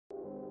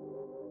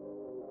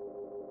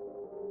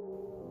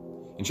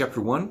In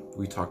chapter 1,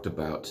 we talked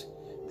about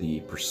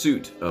the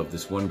pursuit of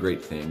this one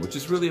great thing, which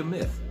is really a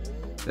myth,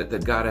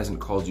 that God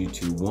hasn't called you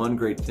to one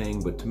great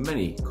thing, but to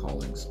many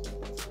callings.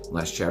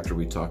 Last chapter,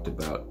 we talked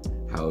about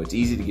how it's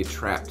easy to get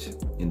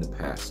trapped in the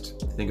past,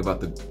 to think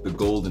about the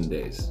golden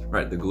days,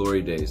 right, the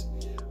glory days,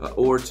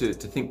 or to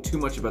think too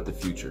much about the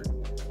future,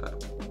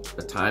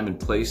 a time and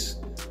place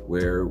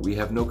where we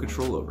have no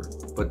control over,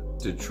 but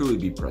to truly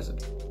be present.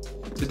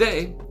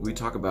 Today, we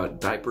talk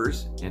about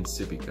diapers and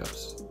sippy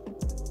cups.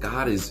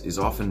 God is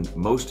often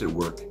most at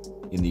work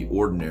in the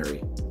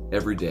ordinary,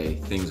 everyday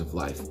things of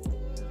life,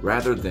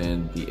 rather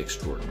than the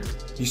extraordinary.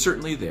 He's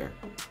certainly there,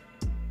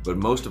 but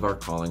most of our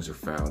callings are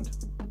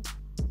found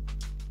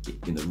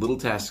in the little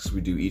tasks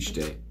we do each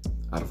day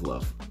out of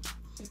love.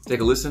 Take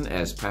a listen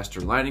as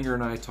Pastor Leininger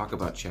and I talk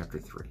about chapter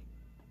 3.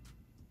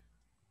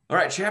 All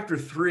right, chapter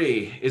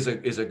 3 is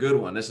a good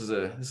one. This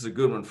is a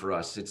good one for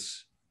us.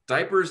 It's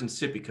diapers and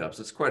sippy cups.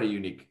 It's quite a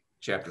unique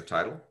chapter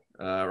title,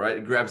 right?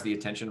 It grabs the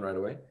attention right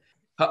away.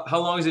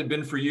 How long has it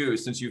been for you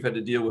since you've had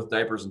to deal with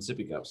diapers and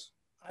sippy cups?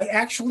 I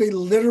actually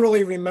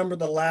literally remember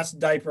the last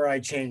diaper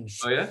I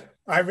changed. Oh yeah?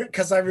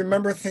 Because I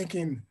remember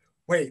thinking,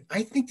 wait,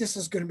 I think this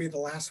is going to be the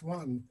last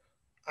one.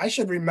 I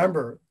should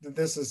remember that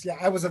this is,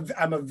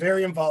 I'm a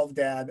very involved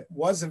dad,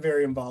 was a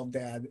very involved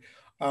dad.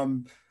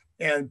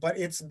 But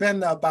it's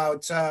been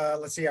about,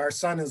 let's see, our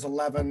son is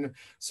 11.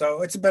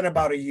 So it's been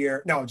about a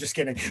year. No, just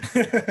kidding.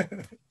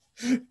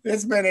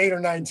 It's been 8 or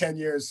 9, 10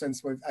 years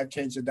since I've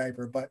changed a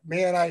diaper, but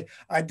man,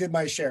 I did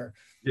my share.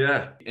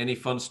 Yeah. Any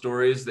fun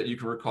stories that you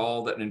can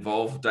recall that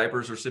involve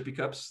diapers or sippy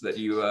cups that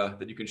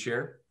you can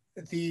share?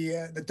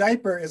 The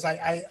diaper is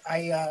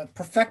I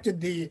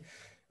perfected the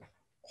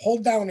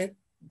hold down it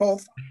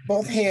both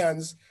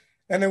hands,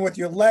 and then with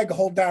your leg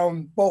hold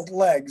down both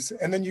legs,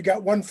 and then you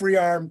got one free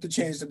arm to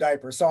change the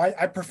diaper. So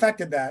I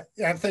perfected that.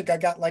 And I think I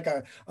got like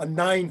a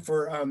 9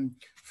 for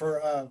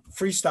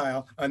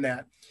freestyle on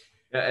that.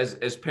 Yeah,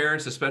 as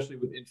parents, especially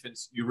with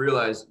infants, you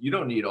realize you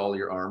don't need all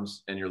your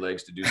arms and your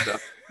legs to do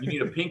stuff. You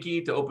need a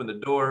pinky to open the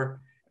door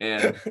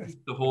and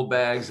to hold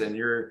bags, and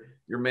you're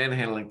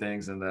manhandling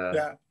things. And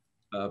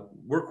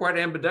we're quite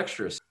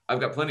ambidextrous. I've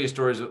got plenty of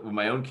stories with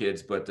my own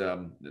kids, but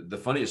the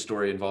funniest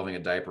story involving a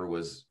diaper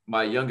was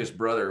my youngest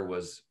brother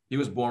he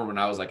was born when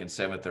I was like in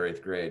 7th or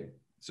 8th grade.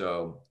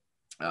 So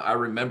I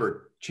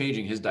remember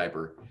changing his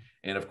diaper.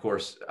 And of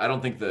course, I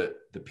don't think the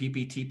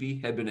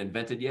pee-pee-tee-pee had been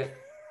invented yet.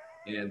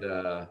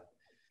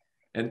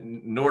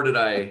 And nor did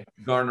I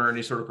garner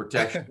any sort of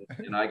protection.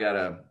 And I got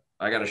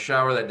a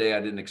shower that day I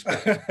didn't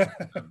expect.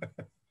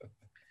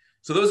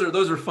 So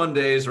those are fun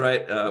days,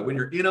 right? When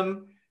you're in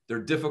them, they're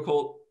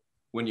difficult.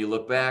 When you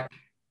look back,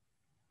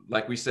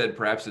 like we said,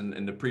 perhaps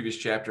in the previous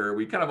chapter,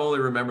 we kind of only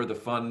remember the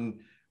fun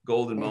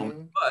golden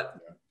moment,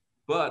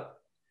 but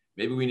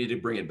maybe we need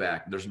to bring it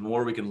back. There's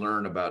more we can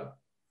learn about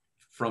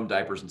from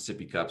diapers and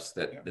sippy cups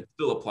that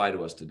still apply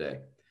to us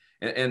today.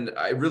 And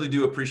I really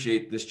do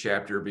appreciate this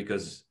chapter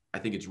because I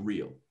think it's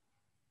real.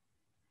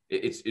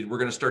 We're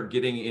going to start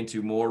getting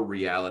into more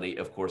reality,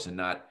 of course, and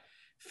not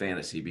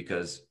fantasy,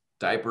 because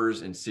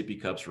diapers and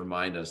sippy cups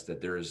remind us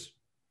that there is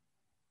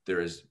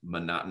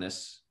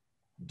monotonous,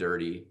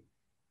 dirty,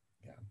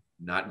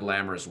 not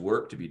glamorous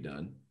work to be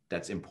done.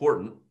 That's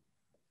important.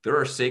 There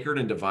are sacred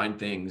and divine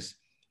things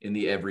in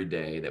the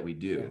everyday that we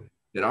do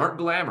that aren't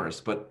glamorous,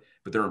 but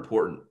they're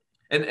important.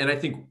 And I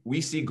think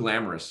we see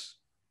glory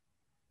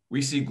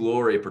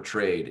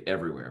portrayed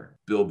everywhere.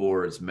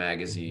 Billboards,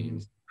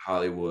 magazines,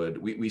 Hollywood.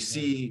 We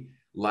see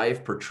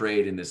life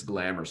portrayed in this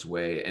glamorous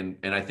way. And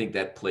I think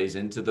that plays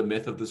into the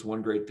myth of this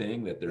one great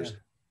thing, that there's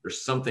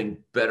something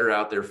better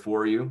out there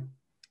for you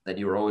that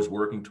you're always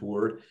working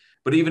toward.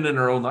 But even in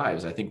our own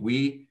lives, I think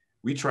we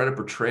try to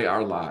portray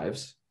our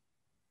lives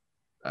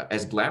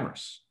as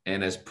glamorous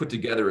and as put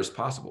together as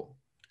possible.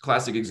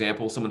 Classic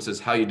example, someone says,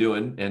 "How you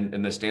doing?"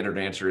 And the standard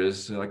answer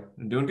is like,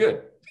 "I'm doing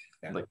good."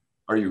 Yeah. Like,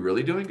 are you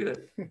really doing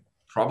good?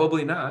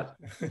 Probably not.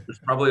 There's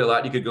probably a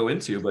lot you could go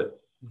into, but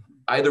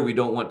either we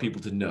don't want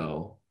people to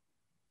know,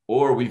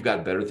 or we've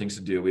got better things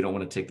to do. We don't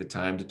want to take the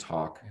time to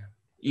talk. Yeah.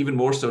 Even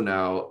more so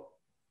now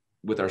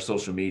with our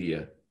social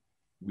media,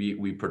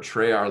 we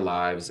portray our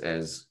lives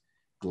as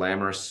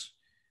glamorous,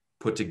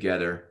 put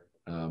together,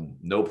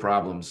 no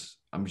problems.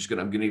 I'm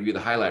going to give you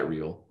the highlight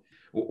reel.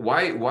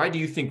 Why do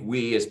you think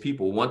we as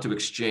people want to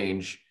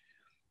exchange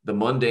the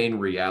mundane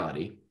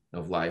reality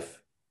of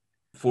life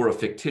for a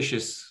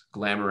fictitious,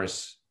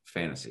 glamorous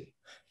fantasy?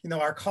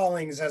 Our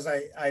callings, as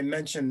I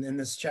mentioned in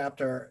this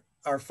chapter,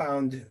 are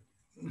found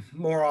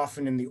more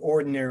often in the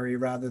ordinary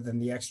rather than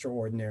the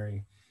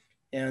extraordinary.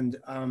 And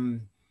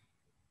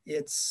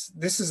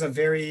this is a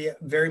very,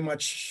 very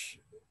much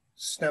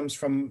stems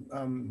from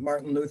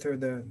Martin Luther,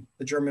 the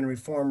German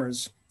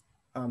reformers,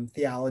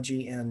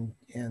 theology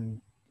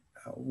and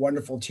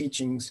wonderful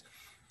teachings.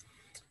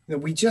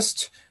 We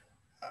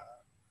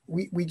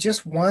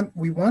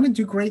want to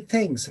do great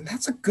things, and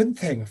that's a good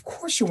thing. Of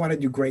course, you want to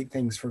do great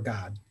things for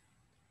God,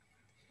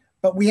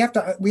 but we have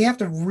to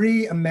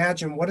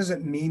reimagine, what does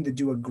it mean to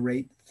do a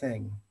great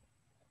thing?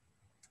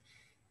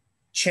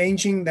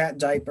 Changing that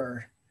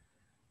diaper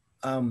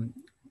um,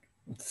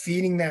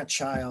 feeding that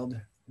child,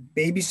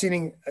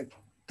 babysitting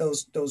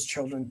those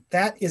children,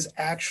 that is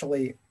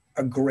actually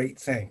a great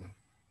thing.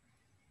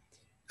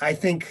 I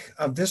think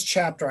of this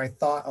chapter, I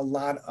thought a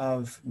lot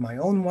of my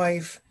own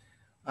wife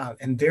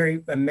and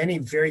many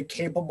very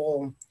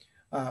capable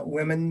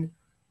women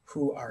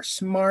who are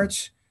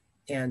smart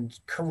and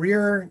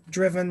career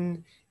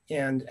driven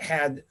and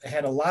had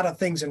a lot of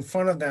things in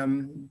front of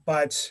them,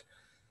 but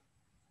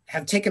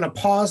have taken a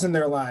pause in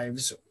their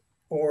lives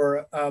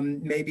or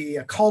maybe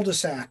a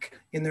cul-de-sac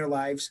in their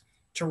lives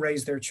to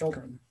raise their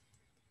children.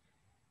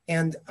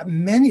 And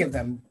many of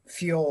them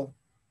feel,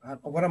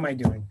 what am I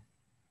doing?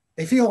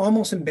 They feel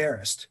almost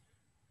embarrassed.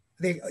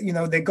 They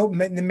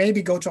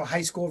maybe go to a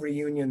high school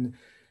reunion,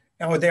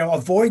 or they'll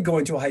avoid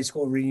going to a high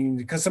school reunion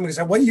because somebody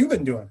said, "What have you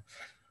been doing?"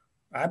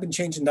 "I've been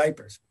changing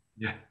diapers."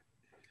 Yeah.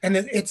 And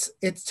it's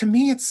to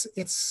me,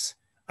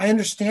 I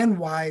understand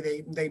why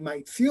they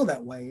might feel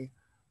that way,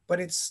 but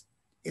it's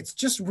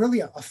just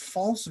really a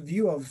false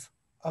view of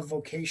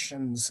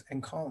vocations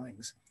and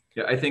callings.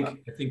 Yeah, I think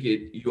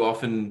you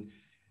often,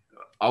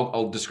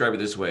 I'll describe it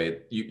this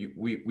way.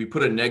 We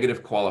put a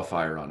negative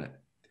qualifier on it.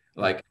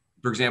 Like,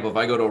 for example, if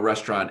I go to a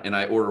restaurant and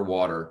I order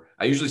water,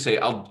 I usually say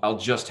I'll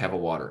just have a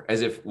water,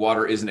 as if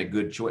water isn't a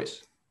good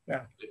choice,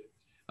 Yeah.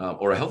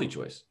 Or a healthy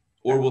choice.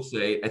 Or we'll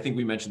say, I think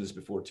we mentioned this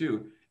before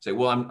too. Say,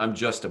 well, I'm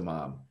just a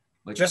mom.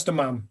 Like, just a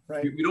mom,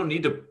 right? We don't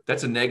need to.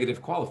 That's a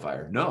negative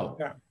qualifier. No,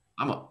 yeah.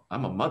 I'm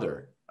a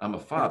mother. I'm a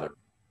father.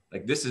 Yeah.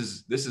 Like this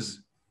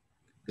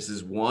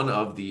is one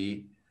of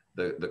the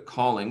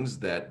callings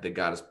that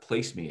God has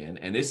placed me in,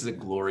 and this is a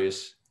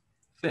glorious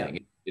thing.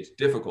 Yeah. It's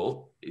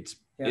difficult. It's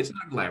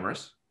not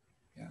glamorous.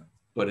 Yeah.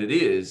 But it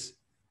is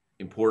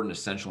important,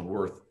 essential, and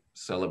worth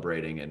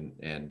celebrating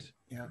and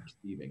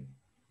receiving.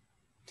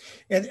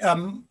 And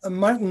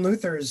Martin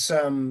Luther's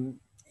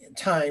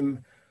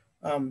time,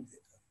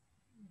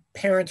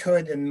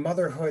 parenthood and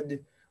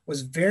motherhood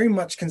was very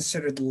much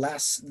considered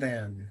less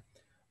than.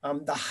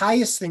 The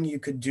highest thing you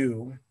could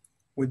do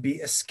would be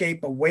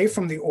escape away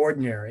from the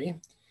ordinary,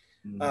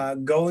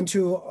 go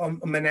into a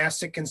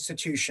monastic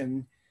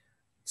institution,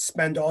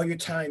 spend all your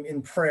time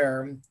in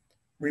prayer,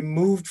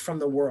 removed from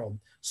the world.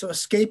 So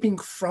escaping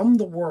from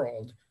the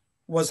world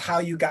was how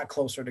you got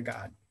closer to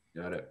God.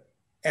 Got it.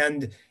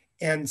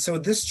 And so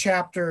this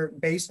chapter,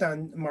 based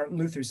on Martin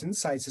Luther's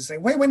insights, is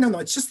saying, wait, no,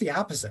 it's just the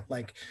opposite.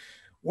 Like,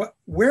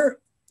 where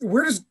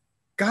does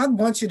God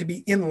want you to be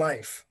in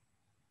life?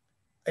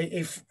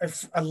 If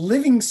a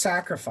living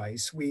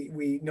sacrifice,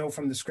 we know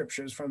from the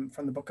scriptures, from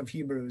the book of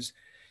Hebrews,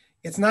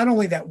 it's not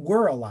only that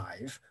we're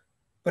alive,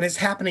 but it's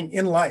happening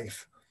in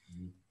life.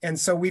 And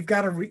so we've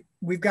got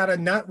to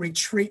not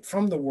retreat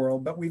from the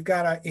world, but we've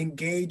got to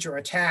engage or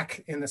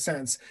attack, in a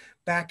sense,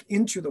 back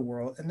into the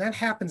world. And that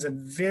happens in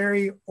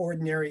very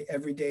ordinary,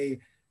 everyday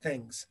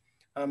things.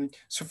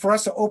 So for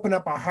us to open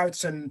up our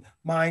hearts and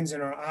minds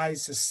and our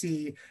eyes to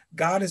see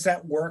God is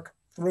at work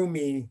through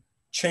me,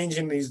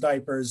 changing these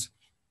diapers,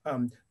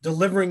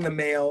 delivering the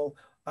mail,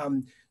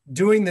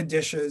 doing the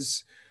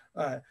dishes,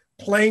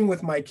 playing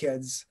with my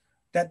kids,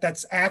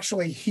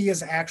 he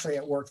is actually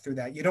at work through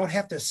that. You don't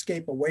have to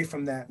escape away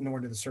from that in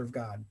order to serve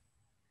God.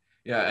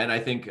 Yeah. And I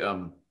think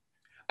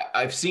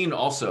I've seen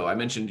also, I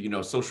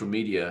mentioned, social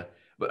media,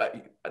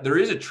 but there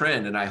is a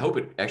trend, and I hope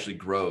it actually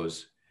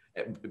grows.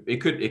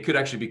 It could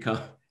actually become,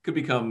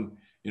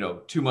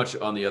 too much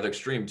on the other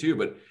extreme too,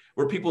 but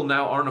where people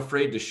now aren't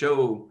afraid to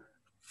show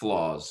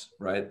flaws,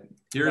 right?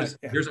 Here's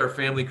our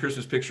family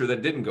Christmas picture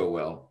that didn't go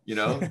well,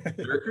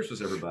 Merry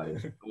Christmas, everybody.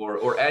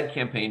 Or ad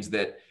campaigns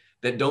that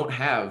don't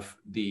have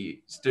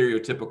the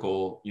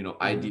stereotypical,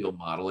 ideal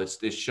model.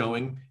 It's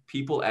showing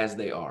people as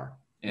they are.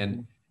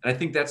 And I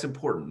think that's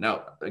important.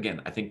 Now,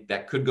 again, I think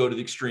that could go to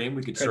the extreme.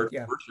 We could start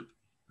to worship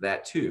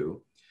that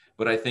too.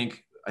 But I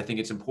think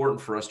it's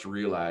important for us to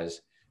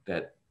realize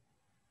that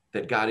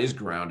God is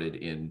grounded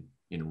in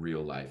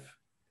real life.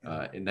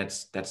 And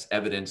that's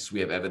evidence.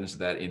 We have evidence of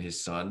that in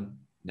his son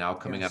now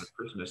coming out of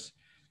Christmas,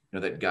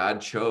 that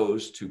God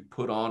chose to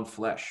put on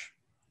flesh.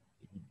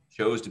 He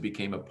chose to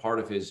become a part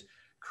of his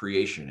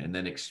creation and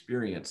then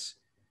experience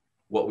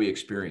what we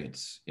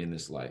experience in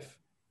this life.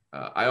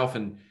 I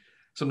often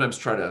sometimes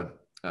try to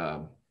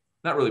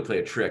not really play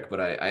a trick, but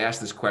I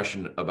ask this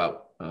question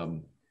about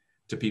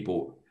to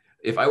people.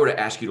 If I were to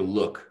ask you to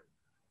look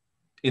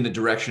in the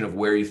direction of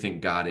where you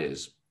think God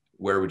is,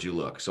 where would you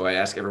look? So I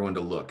ask everyone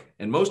to look,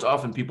 and most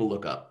often people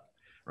look up,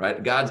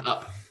 right? God's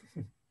up.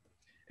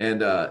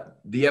 And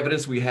the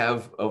evidence we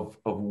have of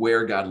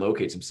where God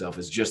locates himself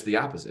is just the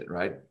opposite,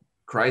 right?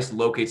 Christ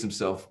locates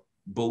himself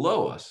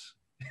below us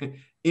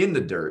in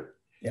the dirt,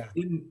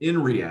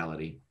 in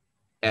reality,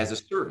 as a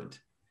servant.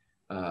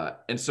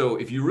 And so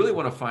if you really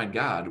want to find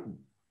God,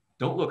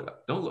 don't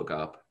look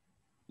up,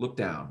 look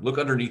down, look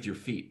underneath your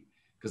feet,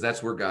 because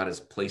that's where God has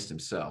placed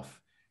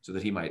himself so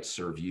that he might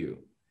serve you.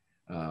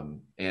 And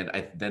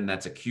then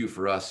that's a cue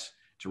for us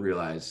to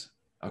realize,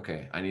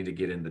 okay, I need to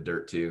get in the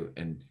dirt too.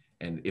 And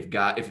if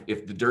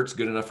the dirt's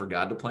good enough for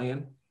God to play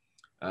in,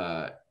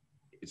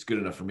 it's good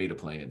enough for me to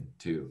play in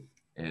too,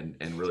 and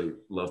really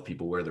love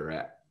people where they're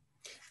at.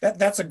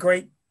 That's a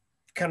great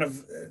kind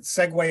of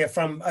segue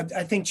from,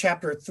 I think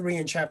chapter 3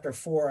 and chapter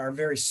 4 are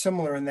very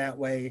similar in that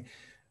way.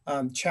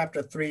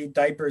 Chapter 3,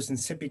 diapers and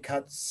sippy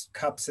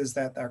cups, is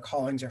that our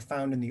callings are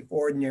found in the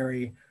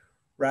ordinary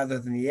rather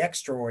than the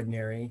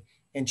extraordinary.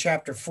 In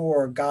chapter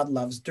 4, God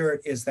loves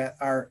dirt, is that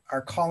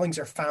our callings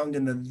are found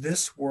in the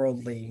this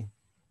worldly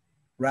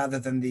rather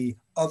than the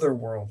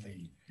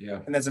otherworldly. Yeah.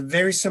 And that's a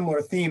very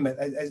similar theme,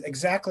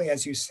 exactly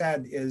as you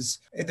said, is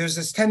there's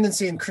this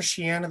tendency in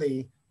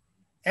Christianity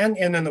and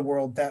in the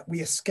world that we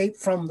escape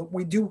from,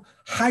 we do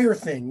higher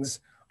things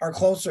are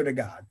closer to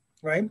God,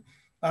 right?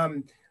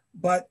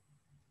 But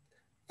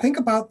think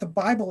about the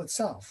Bible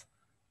itself.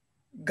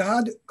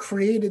 God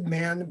created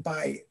man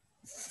by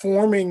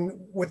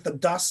forming with the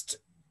dust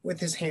with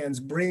his hands,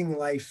 breathing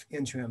life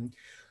into him.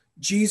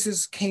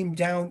 Jesus came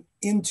down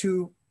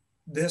into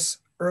this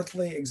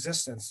earthly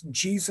existence.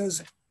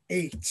 Jesus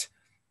ate.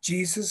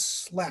 Jesus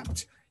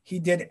slept. He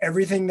did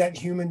everything that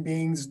human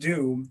beings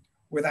do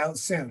without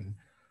sin.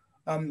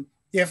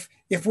 If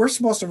we're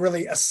supposed to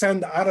really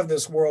ascend out of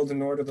this world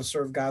in order to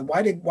serve God,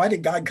 why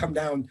did God come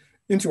down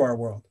into our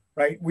world,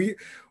 right?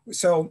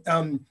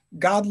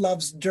 God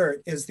loves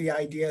dirt is the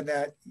idea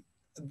that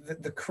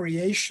the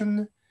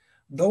creation,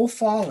 though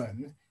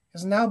fallen,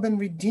 has now been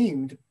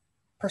redeemed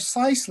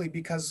precisely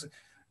because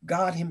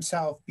God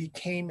himself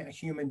became a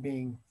human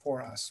being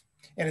for us.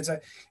 And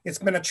it's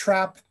been a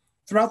trap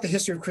throughout the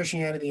history of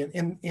Christianity.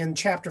 In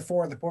chapter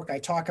 4 of the book, I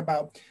talk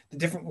about the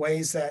different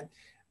ways that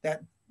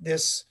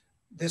this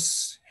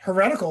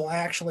heretical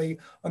actually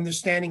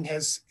understanding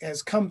has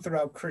come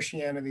throughout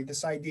Christianity.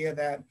 This idea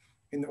that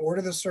in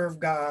order to serve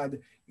God,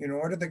 in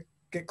order to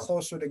get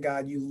closer to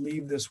God, you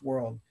leave this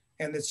world.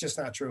 And it's just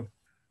not true.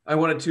 I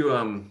wanted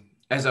to,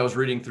 as I was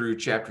reading through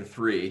chapter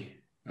 3,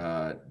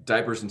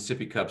 Diapers and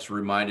Sippy Cups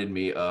reminded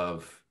me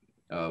of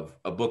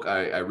a book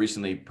I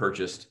recently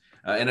purchased.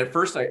 And at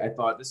first I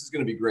thought this is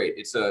going to be great.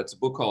 It's a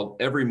book called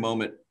Every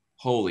Moment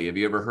Holy. Have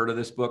you ever heard of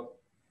this book?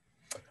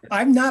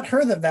 I've not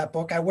heard of that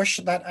book. I wish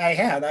that I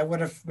had. I would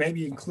have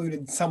maybe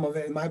included some of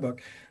it in my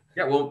book.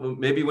 Yeah, well,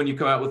 maybe when you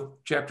come out with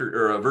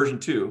chapter or version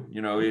 2,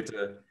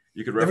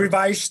 you could the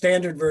revised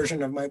standard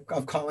version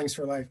of Callings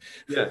for Life.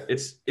 Yeah,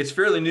 it's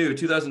fairly new,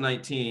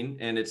 2019,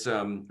 and it's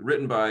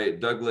written by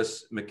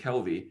Douglas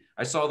McKelvey.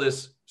 I saw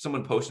this,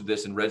 someone posted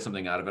this and read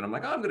something out of it. I'm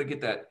like, oh, I'm going to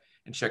get that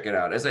and check it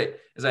out. As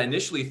I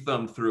initially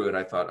thumbed through it,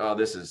 I thought, oh,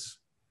 this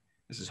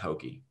is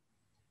hokey,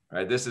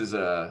 right? This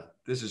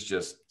is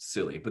just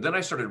silly. But then I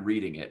started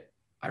reading it.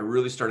 I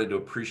really started to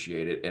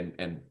appreciate it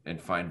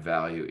and find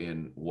value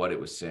in what it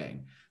was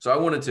saying. So I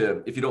wanted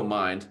to, if you don't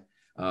mind,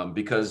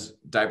 because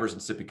Diapers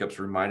and Sippy Cups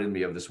reminded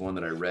me of this one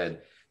that I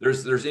read.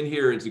 There's in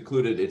here, it's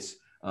included, it's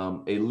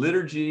a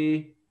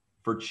liturgy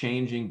for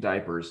changing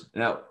diapers.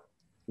 Now,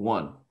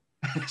 one.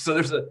 So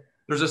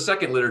there's a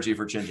second liturgy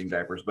for changing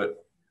diapers,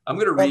 but I'm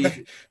going to read. Well,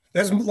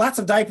 there's lots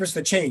of diapers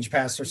to change,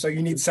 Pastor, so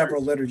you need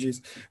several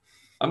liturgies.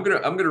 I'm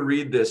going to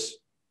read this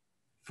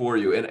for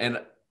you. And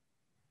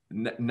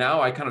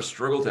now I kind of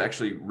struggle to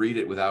actually read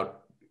it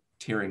without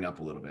tearing up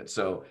a little bit.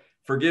 So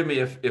forgive me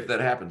if that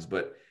happens,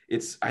 but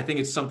I think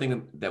it's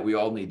something that we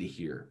all need to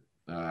hear.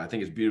 I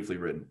think it's beautifully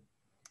written.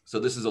 So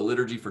this is a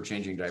liturgy for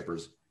changing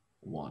diapers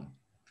 1.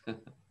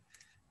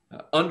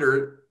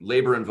 Under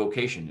labor and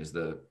vocation is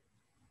the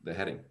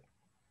heading.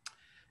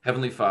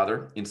 Heavenly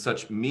Father, in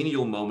such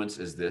menial moments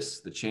as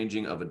this, the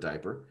changing of a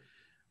diaper,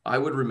 I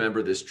would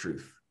remember this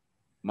truth.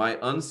 My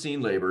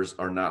unseen labors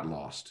are not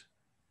lost,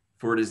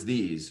 for it is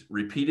these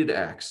repeated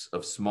acts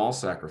of small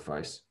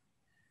sacrifice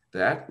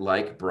that,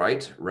 like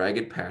bright,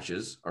 ragged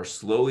patches, are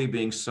slowly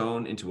being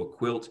sewn into a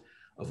quilt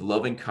of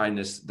loving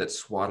kindness that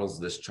swaddles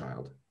this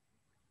child.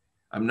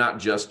 I'm not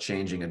just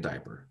changing a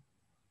diaper.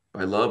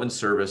 By love and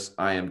service,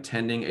 I am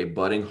tending a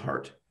budding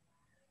heart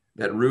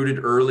that,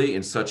 rooted early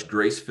in such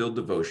grace-filled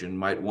devotion,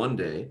 might one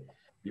day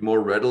be more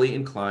readily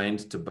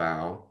inclined to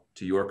bow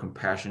to your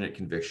compassionate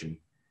conviction,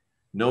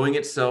 knowing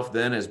itself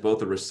then as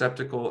both a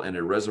receptacle and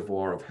a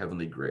reservoir of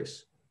heavenly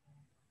grace.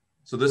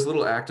 So this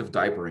little act of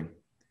diapering,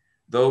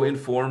 though in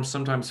form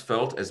sometimes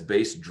felt as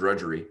base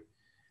drudgery,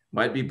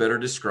 might be better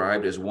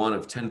described as one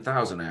of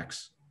 10,000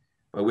 acts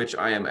by which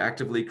I am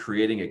actively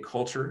creating a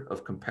culture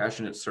of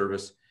compassionate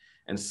service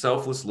and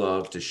selfless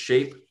love to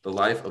shape the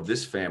life of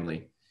this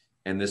family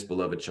and this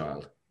beloved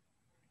child.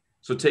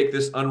 So take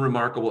this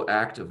unremarkable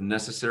act of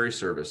necessary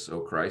service, O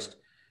Christ,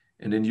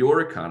 and in your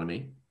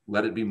economy,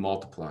 let it be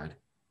multiplied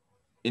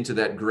into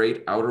that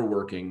great outer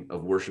working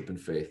of worship and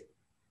faith,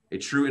 a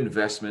true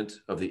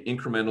investment of the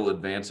incremental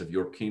advance of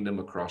your kingdom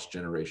across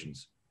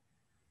generations.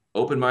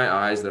 Open my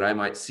eyes that I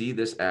might see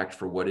this act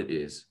for what it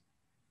is,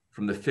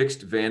 from the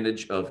fixed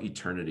vantage of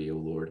eternity, O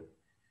Lord,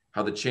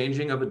 how the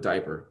changing of a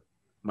diaper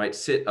might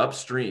sit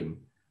upstream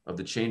of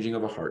the changing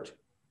of a heart,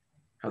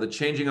 how the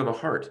changing of a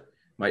heart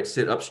might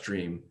sit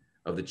upstream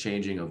of the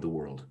changing of the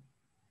world.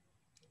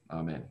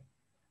 Amen.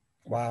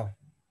 Wow.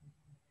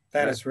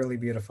 That is really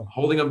beautiful. I'm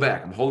holding them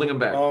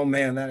back. Oh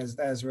man, that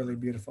is really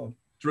beautiful.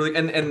 It's really,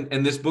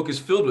 and this book is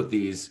filled with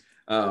these.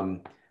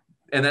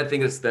 And I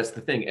think that's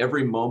the thing.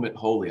 Every moment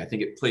holy. I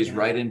think it plays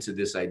right into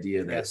this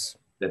idea that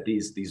that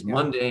these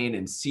mundane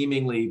and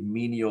seemingly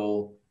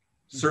menial,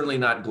 certainly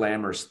not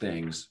glamorous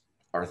things,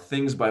 are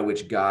things by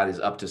which God is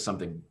up to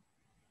something.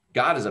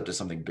 God is up to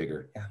something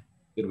bigger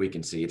than we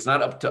can see. It's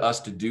not up to us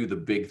to do the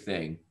big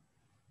thing.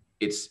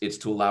 It's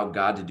to allow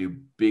God to do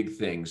big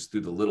things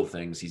through the little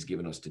things He's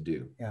given us to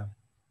do. Yeah.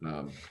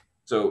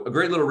 So a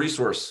great little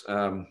resource.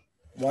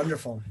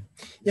 Wonderful.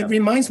 It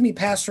reminds me,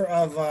 Pastor,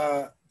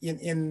 of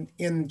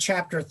in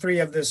chapter 3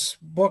 of this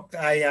book,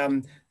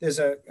 there's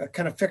a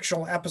kind of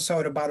fictional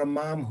episode about a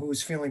mom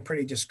who's feeling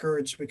pretty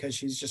discouraged because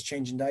she's just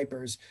changing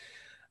diapers,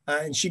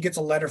 and she gets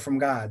a letter from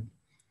God.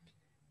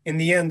 In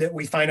the end,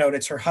 we find out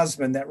it's her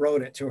husband that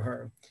wrote it to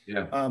her.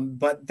 Yeah.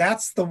 But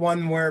that's the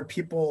one where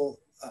people,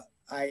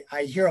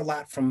 I hear a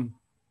lot from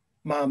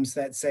moms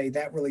that say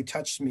that really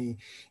touched me.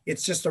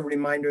 It's just a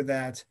reminder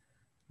that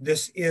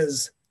this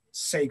is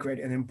sacred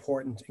and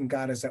important, and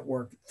God is at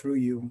work through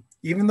you,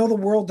 even though the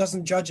world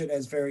doesn't judge it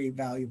as very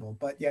valuable,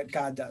 but yet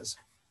God does.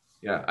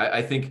 Yeah,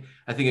 I think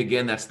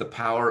again, that's the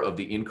power of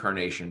the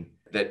incarnation,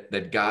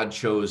 that God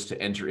chose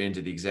to enter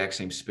into the exact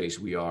same space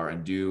we are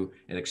and do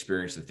and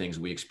experience the things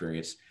we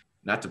experience,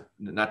 not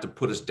to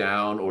put us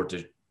down or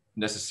to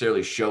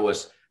necessarily show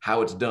us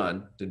how it's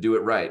done, to do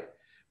it right,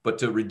 but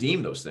to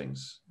redeem those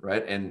things,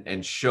 right?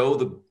 And show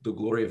the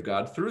glory of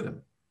God through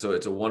them. So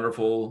it's a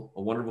wonderful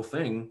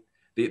thing.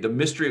 The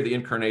mystery of the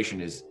incarnation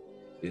is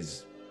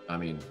I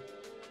mean,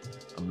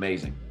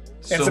 amazing.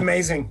 It's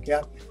amazing.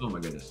 Yeah. Oh my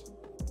goodness.